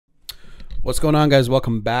What's going on, guys?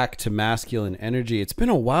 Welcome back to Masculine Energy. It's been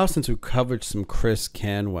a while since we covered some Chris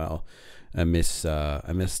Canwell. I missed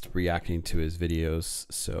reacting to his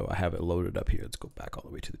videos, so I have it loaded up here. Let's go back all the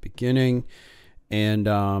way to the beginning. And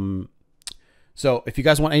so if you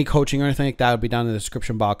guys want any coaching or anything like that, it'll be down in the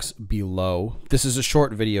description box below. This is a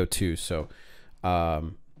short video too, so yeah,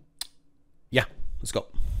 let's go.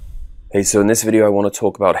 Hey, so in this video, I want to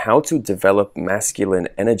talk about how to develop masculine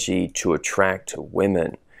energy to attract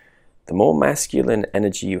women. The more masculine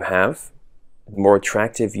energy you have, the more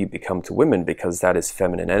attractive you become to women, because that is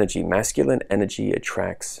feminine energy. Masculine energy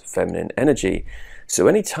attracts feminine energy. So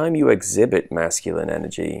anytime you exhibit masculine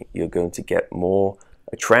energy, you're going to get more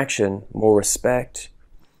attraction, more respect,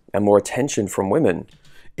 and more attention from women.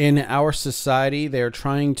 In our society, they're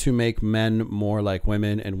trying to make men more like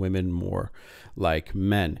women and women more like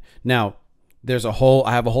men. Now,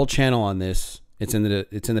 I have a whole channel on this. It's in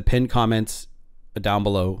the pinned comments down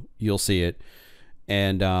below. You'll see it.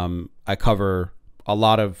 And I cover a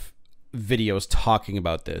lot of videos talking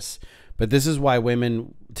about this. But this is why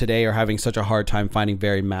women today are having such a hard time finding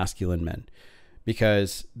very masculine men,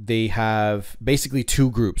 because they have basically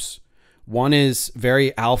two groups. One is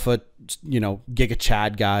very alpha, Giga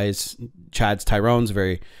Chad guys, Chad's Tyrone's,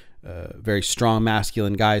 very strong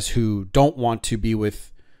masculine guys who don't want to be with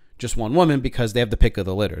just one woman because they have the pick of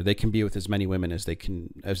the litter. They can be with as many women as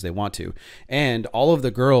they want to. And all of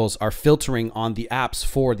the girls are filtering on the apps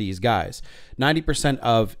for these guys. 90%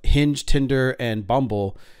 of Hinge, Tinder, and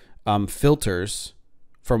Bumble filters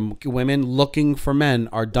from women looking for men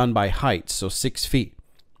are done by height, so 6 feet,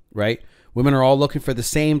 right? Women are all looking for the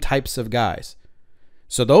same types of guys.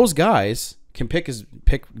 So those guys can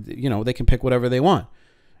they can pick whatever they want.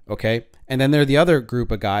 Okay. And then there are the other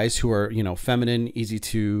group of guys who are, feminine, easy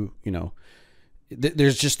to,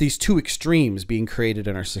 there's just these two extremes being created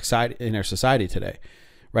in our society today,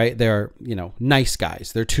 right? They're, nice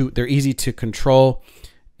guys. They're easy to control,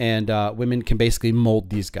 and women can basically mold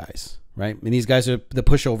these guys, right? And these guys are the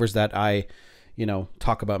pushovers that I,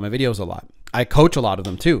 talk about in my videos a lot. I coach a lot of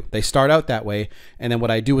them too. They start out that way. And then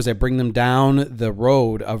what I do is I bring them down the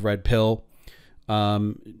road of red pill.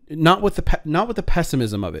 Not with the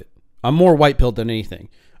pessimism of it. I'm more white pilled than anything.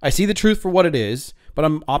 I see the truth for what it is, but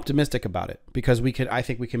I'm optimistic about it because I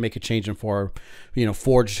think we can make a change and forge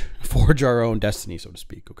our own destiny, so to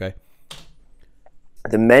speak. Okay.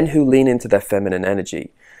 The men who lean into their feminine energy,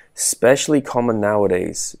 especially common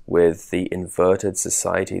nowadays with the inverted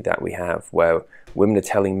society that we have, where women are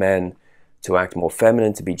telling men to act more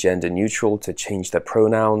feminine, to be gender neutral, to change their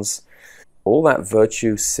pronouns. All that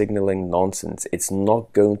virtue signaling nonsense, it's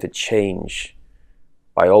not going to change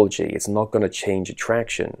biology. It's not going to change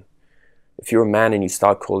attraction. If you're a man and you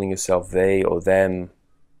start calling yourself they or them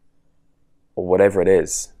or whatever it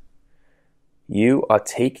is, you are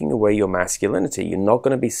taking away your masculinity. You're not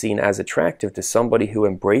going to be seen as attractive to somebody who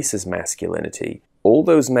embraces masculinity. All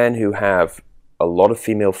those men who have a lot of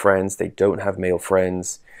female friends, they don't have male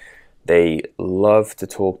friends, they love to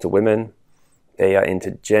talk to women, they are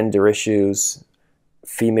into gender issues,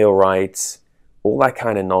 female rights, all that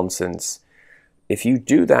kind of nonsense. If you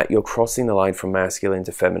do that, you're crossing the line from masculine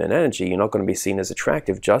to feminine energy. You're not going to be seen as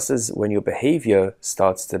attractive, just as when your behavior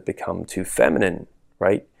starts to become too feminine,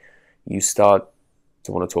 right? You start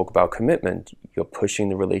to want to talk about commitment. You're pushing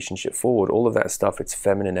the relationship forward. All of that stuff, it's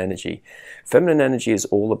feminine energy. Feminine energy is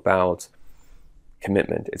all about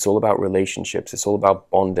commitment. It's all about relationships. It's all about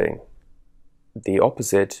bonding. The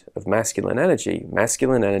opposite of masculine energy.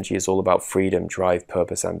 Masculine energy is all about freedom, drive,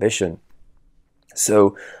 purpose, ambition.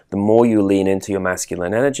 So the more you lean into your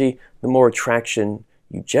masculine energy, the more attraction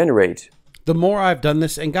you generate. The more I've done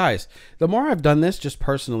this, and guys, the more I've done this, just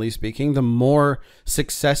personally speaking, the more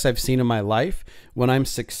success I've seen in my life. When I'm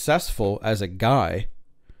successful as a guy,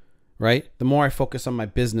 right? The more I focus on my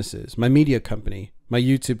businesses, my media company, my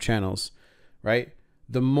YouTube channels, right?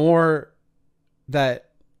 The more that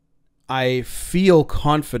I feel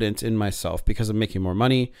confident in myself because I'm making more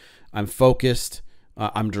money. I'm focused.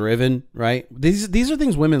 I'm driven, right? These are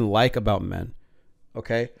things women like about men.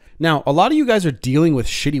 Okay. Now, a lot of you guys are dealing with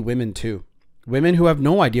shitty women too. Women who have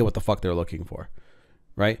no idea what the fuck they're looking for,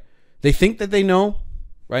 right? They think that they know,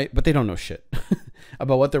 right? But they don't know shit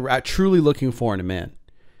about what they're truly looking for in a man.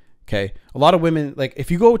 Okay. A lot of women, like if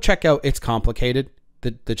you go check out It's Complicated,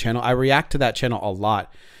 the channel, I react to that channel a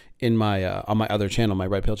lot in my, on my other channel, my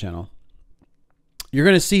Red Pill channel. You're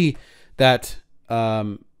going to see that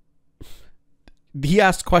he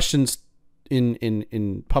asked questions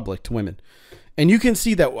in public to women. And you can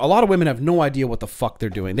see that a lot of women have no idea what the fuck they're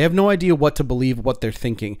doing. They have no idea what to believe, what they're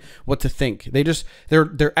thinking, what to think. They just,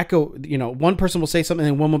 they're echo, you know, one person will say something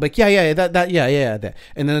and one will be like, yeah, that.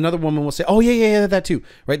 And then another woman will say, oh, yeah, that too,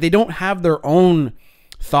 right? They don't have their own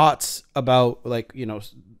thoughts about, like, you know,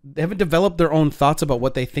 they haven't developed their own thoughts about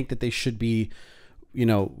what they think that they should be, you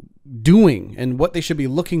know, doing and what they should be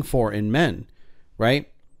looking for in men,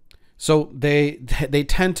 right? So they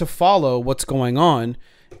tend to follow what's going on,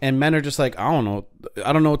 and men are just like, I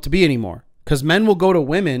don't know what to be anymore. Because men will go to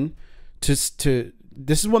women to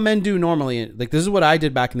this is what men do normally. Like, this is what I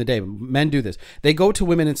did back in the day. Men do this. They go to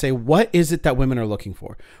women and say, what is it that women are looking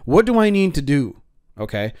for? What do I need to do?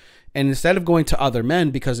 Okay. And instead of going to other men,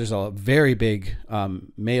 because there's a very big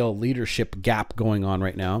male leadership gap going on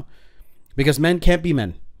right now, because men can't be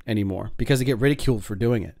men anymore because they get ridiculed for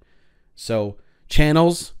doing it. So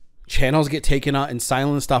channels get taken out and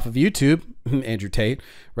silenced off of YouTube, Andrew Tate,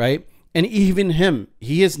 right? And even him,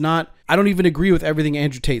 he is not, I don't even agree with everything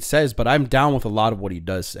Andrew Tate says, but I'm down with a lot of what he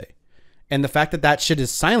does say. And the fact that that shit is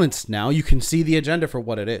silenced now, you can see the agenda for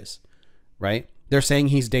what it is, right? They're saying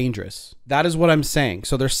he's dangerous. That is what I'm saying.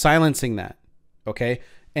 So they're silencing that, okay?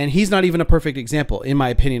 And he's not even a perfect example, in my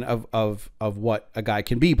opinion, of what a guy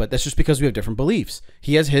can be, but that's just because we have different beliefs.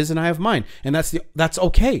 He has his and I have mine, and that's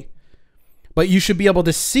okay. But you should be able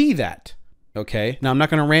to see that, okay? Now, I'm not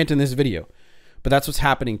going to rant in this video, but that's what's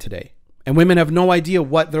happening today. And women have no idea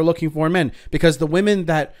what they're looking for in men, because the women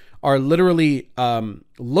that are literally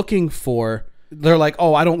looking for, they're like,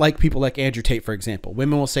 oh, I don't like people like Andrew Tate, for example.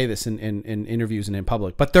 Women will say this in interviews and in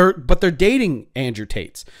public, but they're dating Andrew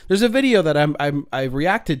Tates. There's a video that I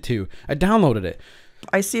reacted to. I downloaded it.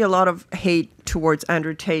 I see a lot of hate towards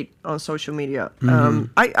Andrew Tate on social media.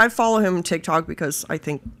 I follow him on TikTok because I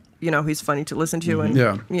think, you know, he's funny to listen to,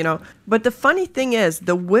 and you know. But the funny thing is,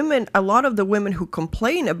 a lot of the women who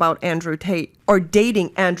complain about Andrew Tate are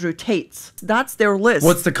dating Andrew Tates. That's their list.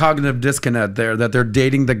 What's the cognitive disconnect there? That they're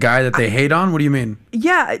dating the guy that they hate on? What do you mean?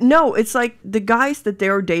 Yeah, no, it's like the guys that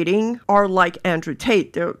they're dating are like Andrew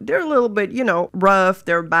Tate. They're a little bit, you know, rough.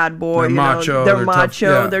 They're bad boy. They're macho. They're macho. Tough,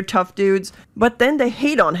 yeah. They're tough dudes. But then they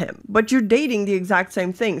hate on him. But you're dating the exact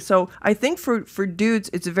same thing. So I think for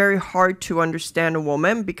dudes, it's very hard to understand a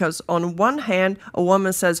woman, because on one hand, a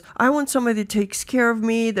woman says, I want somebody that takes care of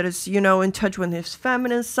me, that is, you know, in touch with his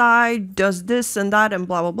feminine side, does this and that and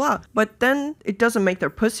blah, blah, blah. But then it doesn't make their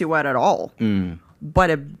pussy wet at all.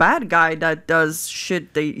 But a bad guy that does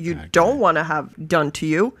shit that you don't want to have done to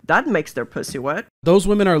you, that makes their pussy wet. Those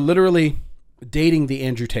women are literally dating the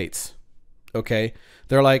Andrew Tates, okay?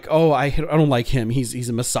 They're like, oh, I don't like him. He's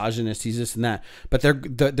a misogynist. He's this and that. But they're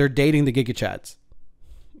dating the Giga Chads,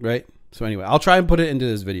 right? So anyway, I'll try and put it into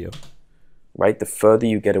this video. Right? The further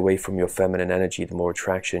you get away from your feminine energy, the more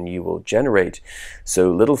attraction you will generate.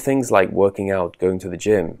 So little things like working out, going to the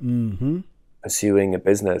gym, pursuing a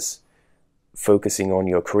business, focusing on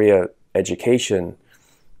your career, education,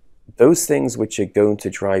 those things which are going to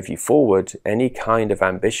drive you forward, any kind of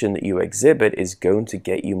ambition that you exhibit is going to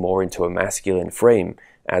get you more into a masculine frame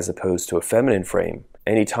as opposed to a feminine frame.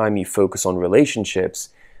 Anytime you focus on relationships,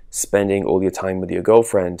 spending all your time with your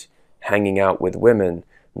girlfriend, hanging out with women,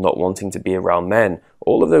 not wanting to be around men,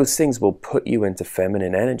 all of those things will put you into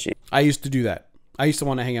feminine energy. I used to do that. I used to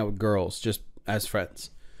want to hang out with girls just as friends.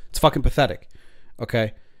 It's fucking pathetic,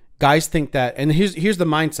 okay? Guys think that, and here's the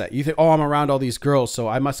mindset. You think, oh, I'm around all these girls, so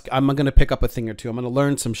I'm going to pick up a thing or two. I'm going to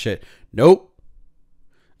learn some shit. Nope.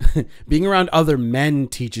 Being around other men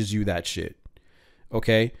teaches you that shit,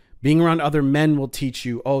 okay? Being around other men will teach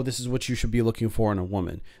you, oh, this is what you should be looking for in a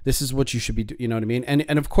woman. This is what you should be, you know what I mean?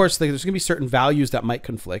 And of course, there's going to be certain values that might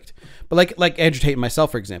conflict. But like Andrew Tate and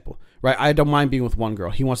myself, for example, right? I don't mind being with one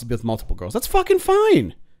girl. He wants to be with multiple girls. That's fucking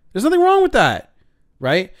fine. There's nothing wrong with that,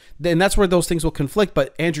 right? And that's where those things will conflict.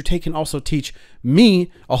 But Andrew Tate can also teach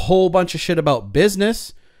me a whole bunch of shit about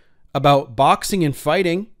business, about boxing and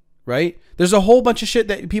fighting, right? There's a whole bunch of shit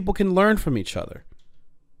that people can learn from each other.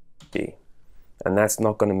 And that's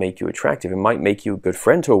not going to make you attractive. It might make you a good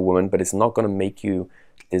friend to a woman, but it's not going to make you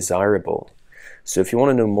desirable. So if you want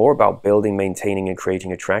to know more about building, maintaining, and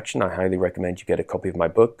creating attraction, I highly recommend you get a copy of my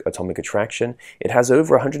book, Atomic Attraction. It has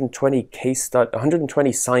over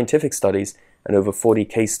 120 scientific studies and over 40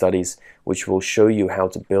 case studies, which will show you how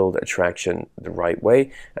to build attraction the right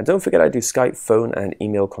way. And don't forget, I do Skype, phone, and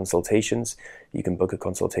email consultations. You can book a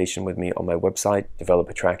consultation with me on my website,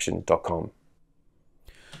 developattraction.com.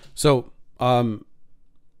 So,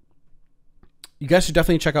 you guys should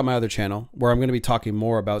definitely check out my other channel, where I'm going to be talking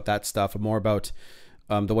more about that stuff and more about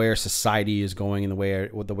the way our society is going and the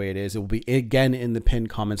way it is. It will be again in the pinned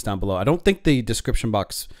comments down below. I don't think the description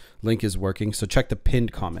box link is working, so check the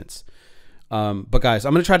pinned comments. But guys,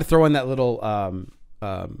 I'm gonna try to throw in that little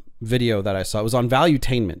video that I saw. It was on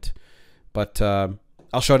Valuetainment, but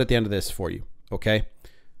I'll show it at the end of this for you. Okay,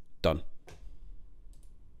 done.